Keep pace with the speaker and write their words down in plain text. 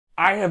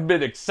I have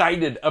been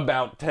excited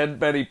about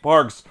TenPenny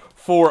Parks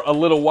for a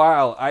little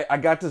while. I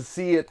got to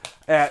see it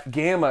at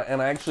Gamma,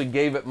 and I actually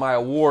gave it my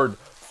award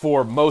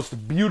for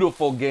most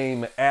beautiful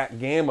game at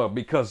Gamma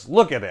because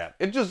look at that.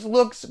 It just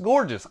looks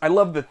gorgeous. I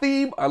love the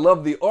theme. I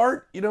love the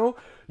art, you know.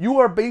 You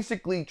are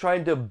basically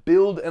trying to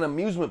build an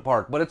amusement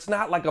park, but it's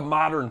not like a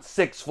modern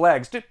Six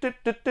Flags.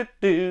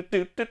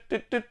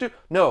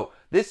 No,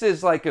 this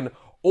is like an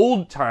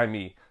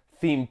old-timey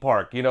theme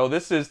park. You know,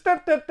 this is...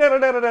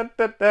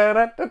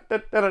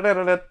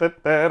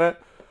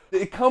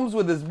 It comes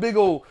with this big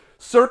old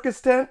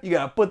circus tent. You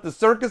gotta put the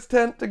circus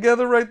tent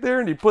together right there,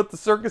 and you put the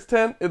circus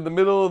tent in the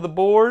middle of the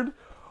board.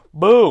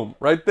 Boom!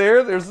 Right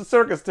there, there's the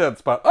circus tent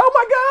spot. Oh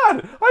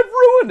my God! I've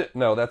ruined it!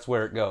 No, that's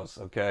where it goes,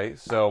 okay?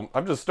 So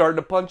I'm just starting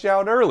to punch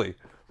out early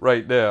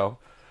right now.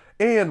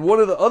 And one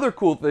of the other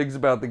cool things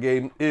about the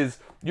game is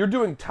you're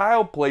doing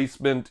tile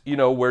placement, you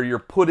know, where you're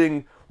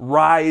putting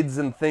rides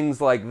and things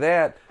like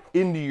that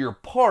into your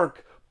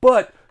park,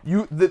 but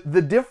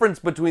the difference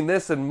between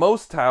this and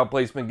most tile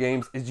placement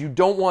games is you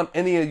don't want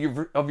any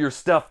of your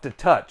stuff to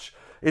touch.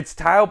 It's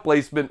tile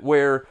placement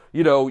where,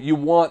 you know, you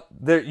want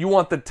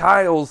the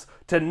tiles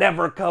to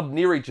never come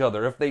near each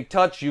other. If they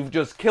touch, you've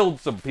just killed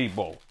some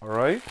people, all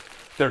right?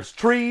 There's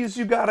trees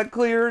you gotta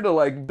clear to,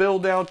 like,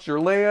 build out your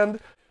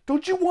land.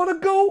 Don't you want to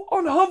go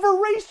on hover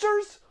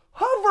racers?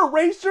 Hover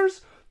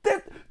racers?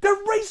 They're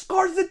race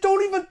cars that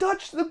don't even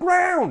touch the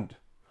ground.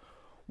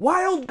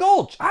 Wild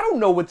Gulch. I don't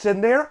know what's in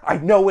there. I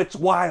know it's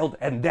wild,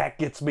 and that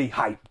gets me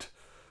hyped.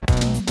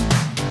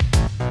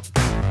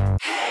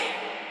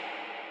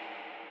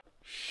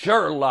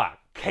 Sherlock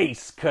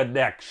Case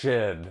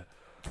Connection.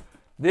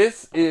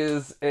 This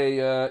is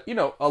a, you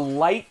know, a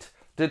light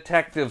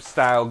detective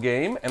style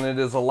game, and it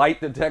is a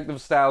light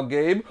detective style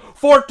game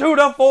for 2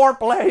 to 4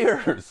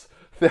 players.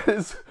 That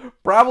is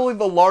probably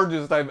the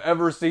largest I've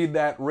ever seen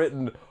that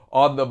written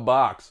on the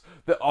box,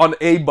 on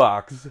a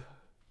box.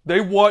 They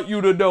want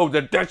you to know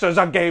that this is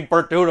a game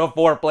for 2 to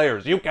 4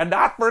 players. You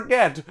cannot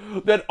forget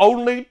that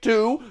only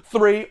 2,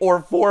 3,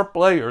 or 4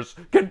 players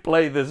can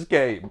play this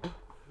game.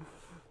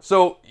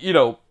 So, you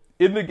know,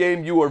 in the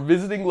game you are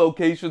visiting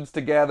locations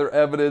to gather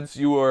evidence,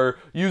 you are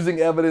using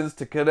evidence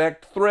to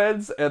connect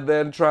threads, and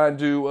then trying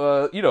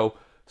to, you know,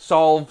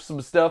 solve some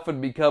stuff and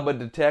become a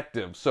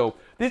detective. So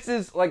this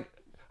is, like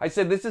I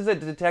said, this is a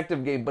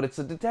detective game, but it's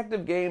a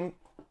detective game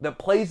that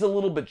plays a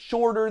little bit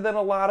shorter than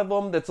a lot of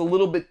them, that's a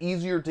little bit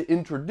easier to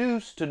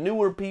introduce to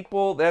newer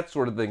people, that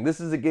sort of thing. This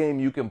is a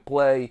game you can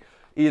play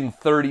in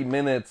 30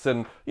 minutes,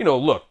 and, you know,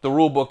 look, the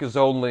rule book is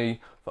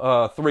only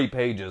 3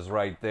 pages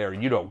right there.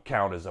 You don't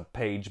count as a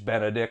page,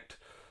 Benedict.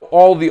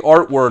 All the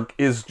artwork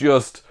is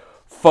just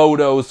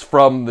photos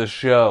from the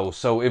show,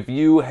 so if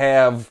you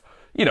have...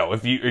 You know,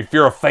 if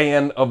you're a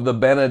fan of the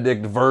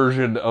Benedict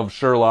version of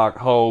Sherlock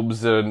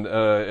Holmes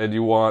and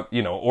you want,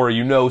 you know, or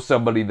you know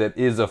somebody that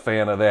is a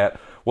fan of that,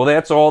 well,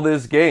 that's all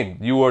this game.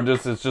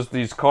 It's just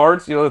these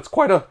cards. You know, it's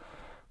quite a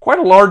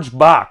large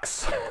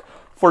box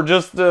for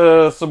just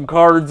some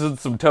cards and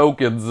some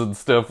tokens and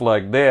stuff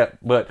like that.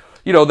 But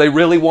you know, they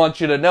really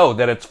want you to know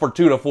that it's for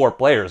 2 to 4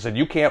 players, and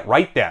you can't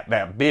write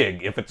that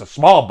big if it's a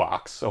small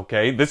box.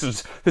 Okay, this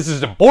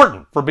is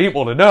important for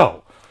people to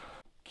know.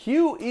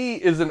 QE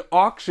is an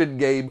auction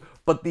game,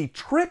 but the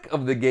trick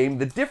of the game,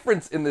 the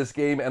difference in this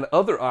game and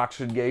other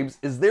auction games,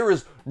 is there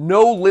is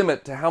no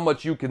limit to how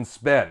much you can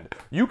spend.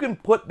 You can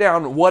put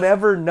down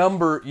whatever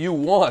number you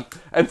want,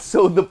 and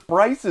so the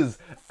prices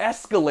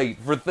escalate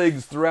for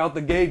things throughout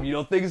the game. You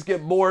know, things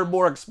get more and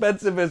more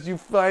expensive as you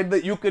find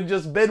that you can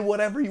just bid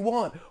whatever you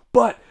want.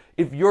 But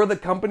if you're the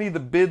company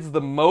that bids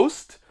the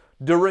most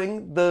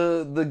during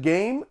the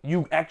game,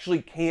 you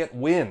actually can't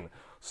win.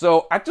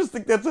 So I just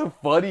think that's a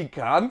funny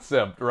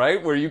concept,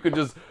 right? Where you could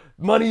just,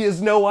 money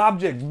is no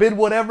object, bid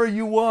whatever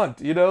you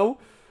want, you know?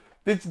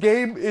 This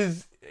game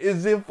is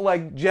as if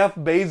like Jeff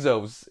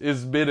Bezos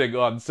is bidding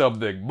on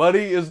something.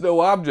 Money is no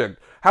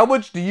object. How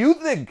much do you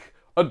think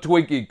a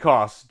Twinkie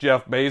costs,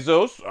 Jeff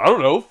Bezos? I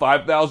don't know,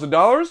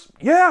 $5,000?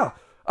 Yeah,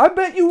 I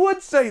bet you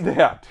would say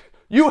that.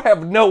 You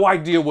have no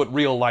idea what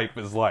real life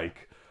is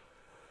like.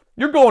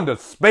 You're going to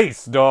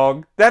space,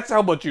 dog. That's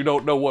how much you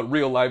don't know what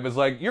real life is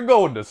like. You're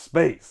going to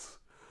space.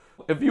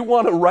 If you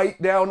want to write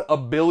down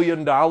 $1 billion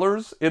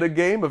in a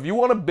game, if you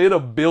want to bid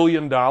 $1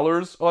 billion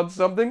on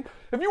something,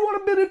 if you want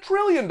to bid $1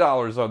 trillion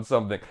on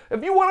something,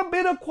 if you want to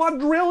bid $1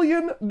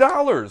 quadrillion,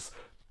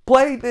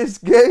 play this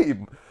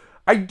game.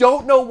 I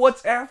don't know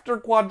what's after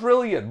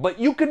quadrillion, but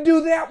you can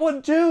do that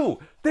one too.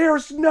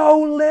 There's no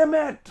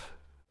limit.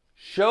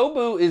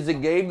 Shobu is a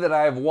game that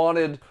I've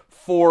wanted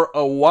for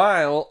a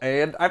while,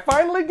 and I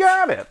finally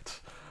got it.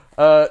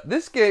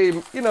 This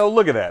game, you know,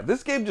 look at that.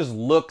 This game just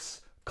looks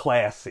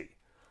classy.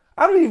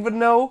 I don't even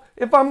know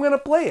if I'm going to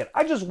play it.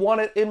 I just want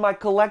it in my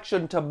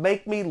collection to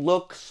make me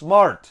look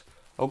smart.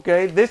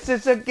 Okay? This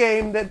is a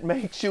game that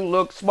makes you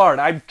look smart.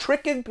 I'm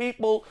tricking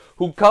people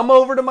who come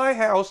over to my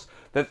house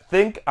that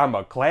think I'm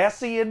a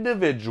classy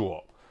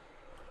individual.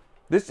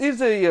 This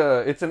is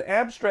it's an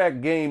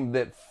abstract game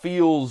that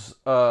feels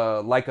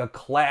like a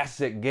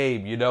classic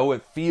game, you know?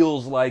 It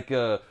feels like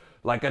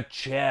like a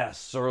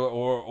chess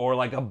or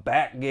like a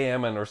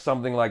backgammon or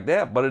something like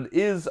that, but it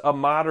is a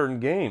modern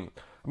game.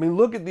 I mean,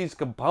 look at these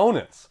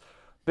components.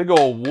 Big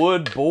old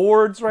wood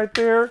boards right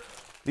there.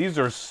 These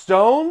are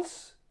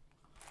stones.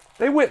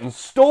 They went and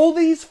stole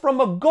these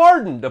from a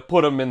garden to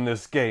put them in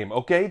this game,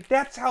 okay?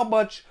 That's how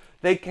much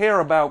they care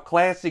about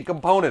classy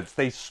components.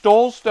 They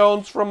stole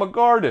stones from a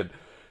garden.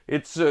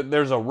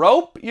 There's a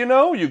rope, you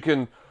know, you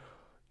can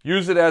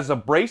use it as a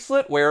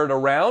bracelet, wear it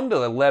around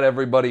to let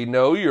everybody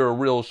know you're a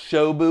real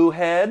Shobu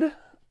head.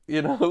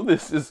 You know,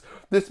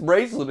 this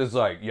bracelet is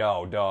like,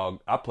 yo,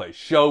 dog, I play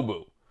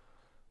Shobu.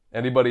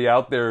 Anybody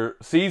out there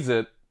sees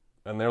it,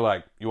 and they're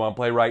like, you want to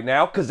play right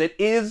now? Because it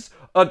is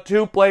a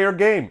two-player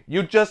game.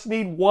 You just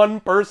need one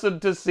person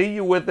to see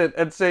you with it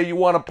and say you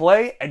want to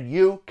play, and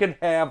you can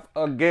have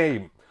a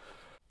game.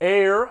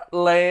 Air,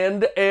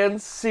 land,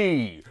 and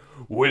sea.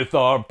 With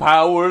our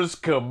powers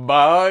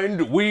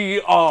combined,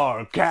 we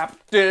are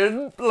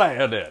Captain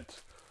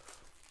Planet.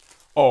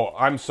 Oh,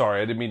 I'm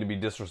sorry. I didn't mean to be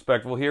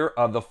disrespectful here.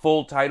 The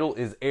full title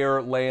is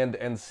Air, Land,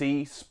 and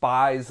Sea,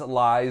 Spies,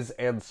 Lies,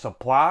 and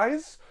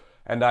Supplies.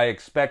 And I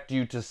expect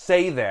you to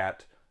say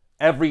that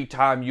every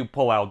time you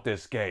pull out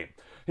this game.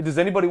 Does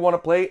anybody want to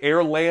play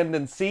Air, Land,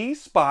 and Sea,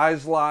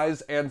 Spies,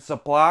 Lies, and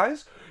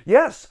Supplies?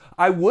 Yes,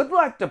 I would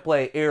like to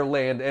play Air,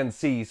 Land, and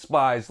Sea,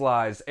 Spies,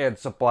 Lies, and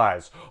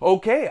Supplies.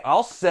 Okay,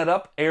 I'll set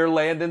up Air,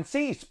 Land, and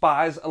Sea,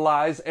 Spies,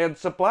 Lies, and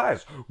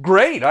Supplies.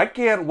 Great, I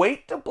can't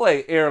wait to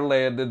play Air,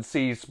 Land, and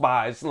Sea,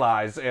 Spies,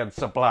 Lies, and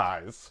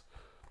Supplies.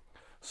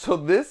 So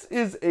this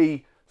is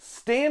a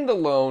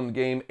standalone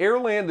game. Air,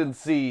 Land, and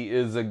Sea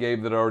is a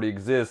game that already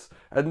exists,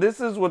 and this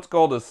is what's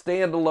called a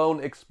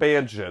standalone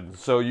expansion.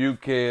 So you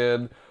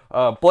can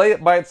play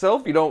it by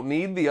itself. You don't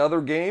need the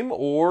other game,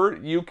 or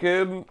you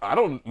can,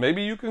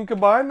 maybe you can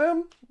combine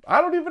them?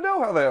 I don't even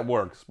know how that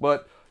works,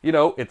 but, you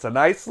know, it's a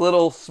nice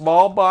little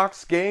small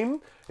box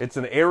game. It's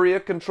an area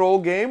control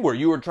game where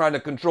you are trying to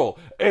control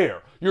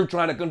air, you're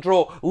trying to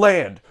control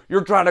land,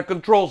 you're trying to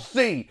control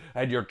sea,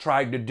 and you're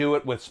trying to do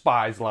it with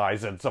spies,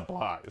 lies, and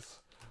supplies.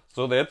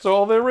 So that's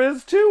all there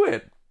is to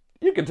it.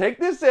 You can take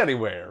this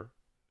anywhere.